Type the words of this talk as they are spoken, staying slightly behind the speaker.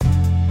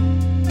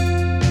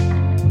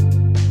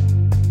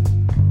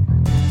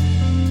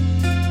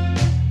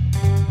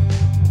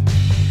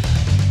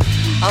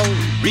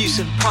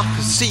recent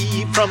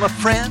prophecy from a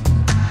friend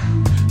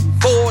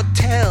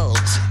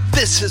foretells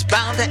this is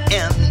bound to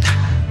end.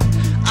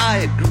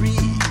 I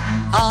agree,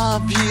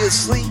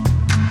 obviously.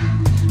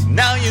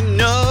 Now you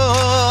know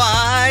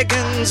I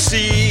can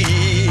see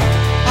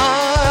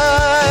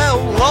I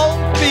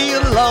won't be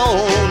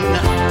alone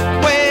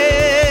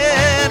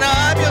when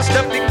I'm your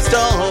stepping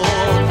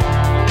stone.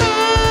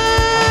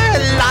 My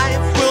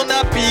life will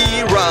not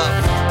be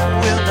rough,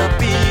 will not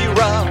be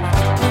rough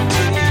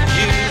till you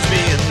use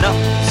me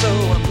enough. So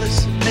I'm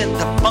listening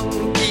to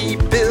Funky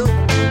Bill.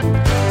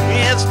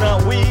 It's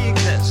not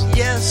weakness,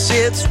 yes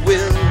it's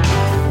will.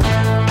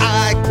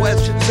 I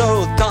question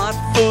so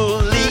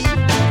thoughtfully,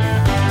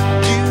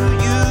 do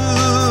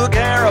you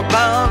care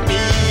about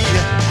me?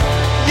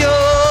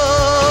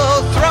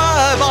 You'll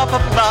thrive off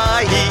of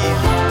my heat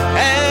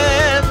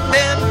and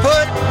then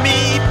put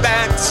me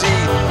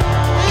backseat.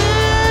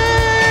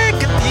 I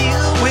can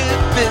deal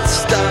with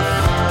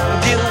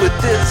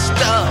this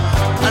stuff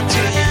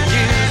until you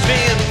use me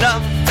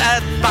enough.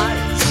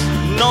 Advice,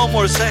 no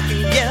more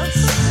second guess.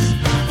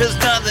 There's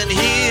nothing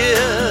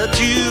here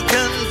to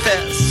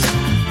confess.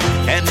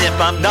 And if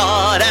I'm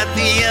not at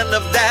the end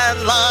of that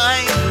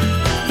line,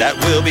 that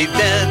will be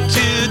then.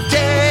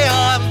 Today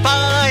I'm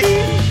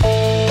fine.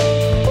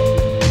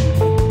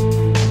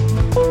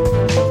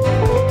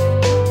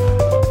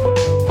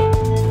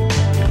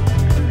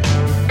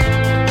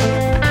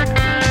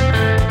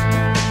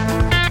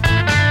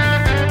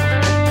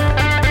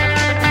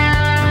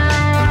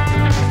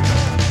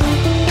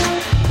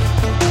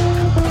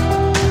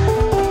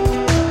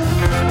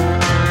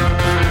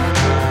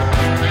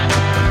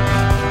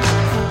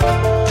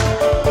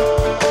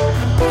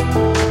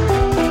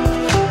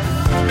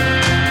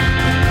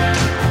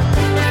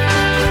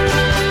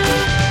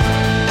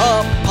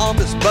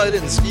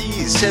 Buttons,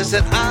 he says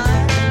that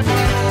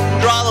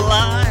I draw the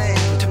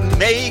line to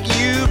make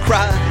you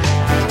cry.